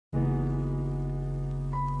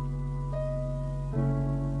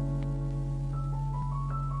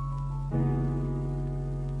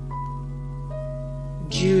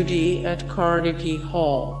Judy at Carnegie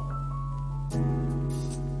Hall.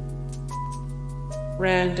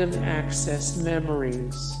 Random access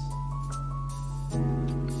memories.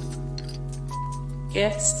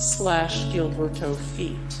 Guest/Gilberto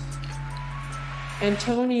feat.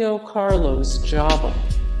 Antonio Carlos Java.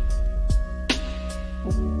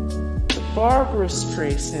 The Barbra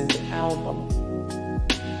Streisand album.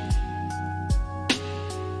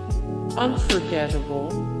 Unforgettable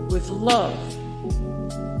with Love.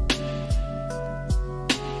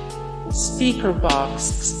 Speaker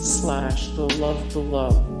Box/The Love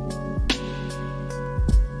Below.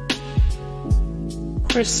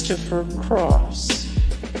 Christopher Cross.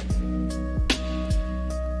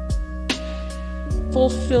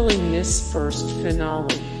 Fulfilling this first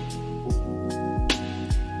finale.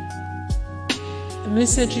 The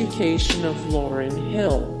Miseducation of Lauryn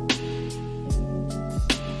Hill.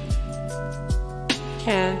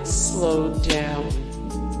 Can't Slow Down.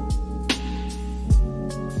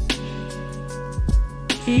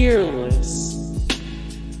 Fearless.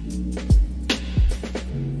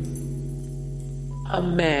 A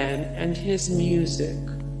Man and His Music.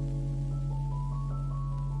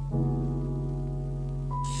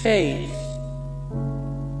 Faith.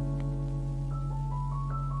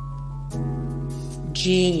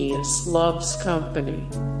 Genius Loves Company.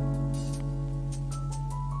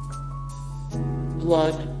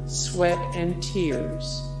 Blood, Sweat and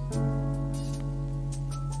Tears.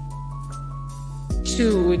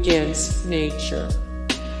 Two Against Nature.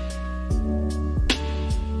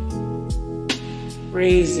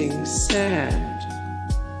 Raising Sand.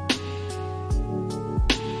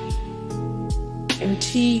 And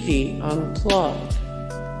TV Unplugged.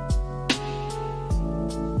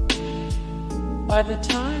 By the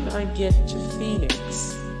time I get to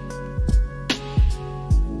Phoenix,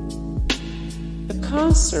 the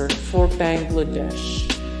concert for Bangladesh.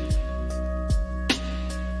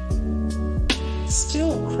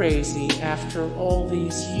 Still crazy after all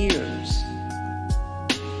these years.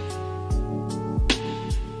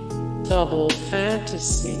 Double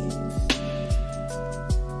Fantasy.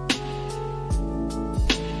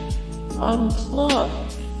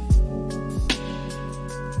 Unplugged.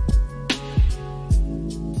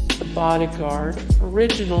 The Bodyguard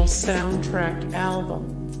original soundtrack album.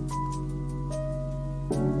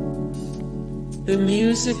 The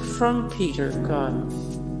music from Peter Gunn.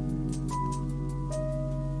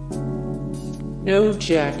 No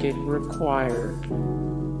Jacket Required.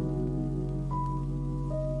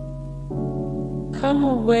 Come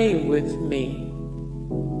Away With Me.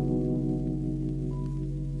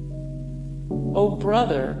 Oh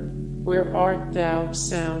Brother, Where Art Thou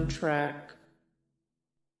soundtrack.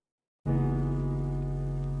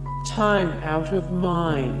 Time Out of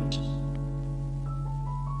Mind.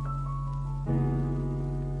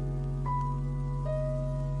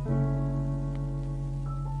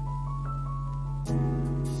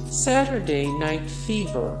 Saturday Night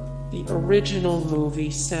Fever, the original movie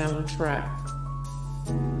soundtrack.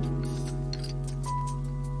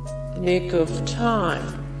 Nick of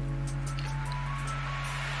Time.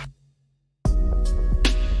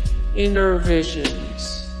 Inner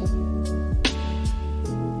Visions.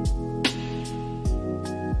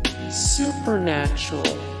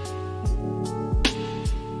 Supernatural.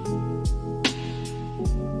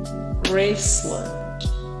 Graceland.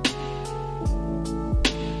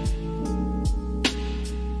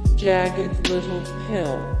 Jagged Little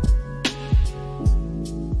Pill.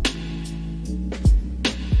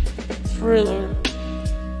 Thriller.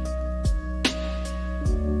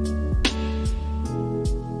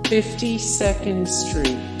 52nd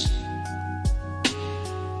Street.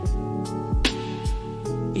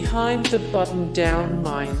 Behind the Button-Down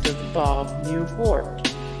Mind of Bob Newport.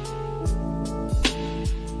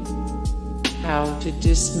 How to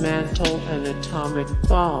Dismantle an Atomic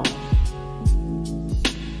Bomb.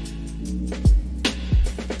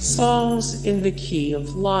 Songs in the Key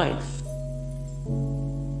of Life.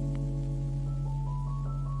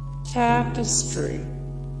 Tapestry.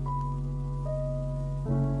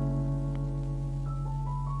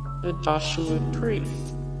 The Joshua Tree.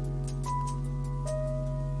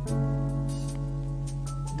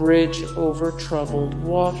 Bridge Over Troubled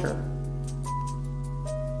Water.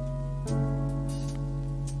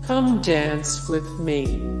 Come Dance With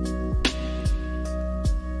Me.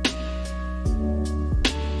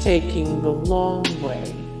 Taking the Long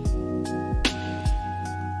Way.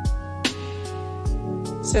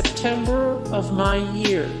 September of My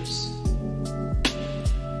Years.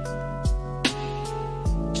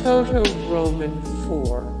 Toto Roman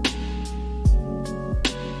 4.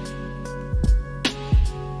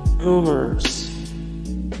 Boomers.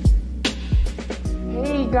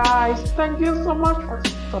 guys, thank you so much for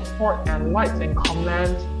support and likes and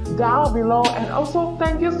comments down below, and also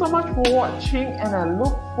thank you so much for watching, and I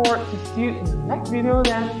look forward to see you in the next video.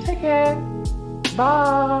 Then take care,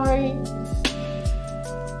 bye.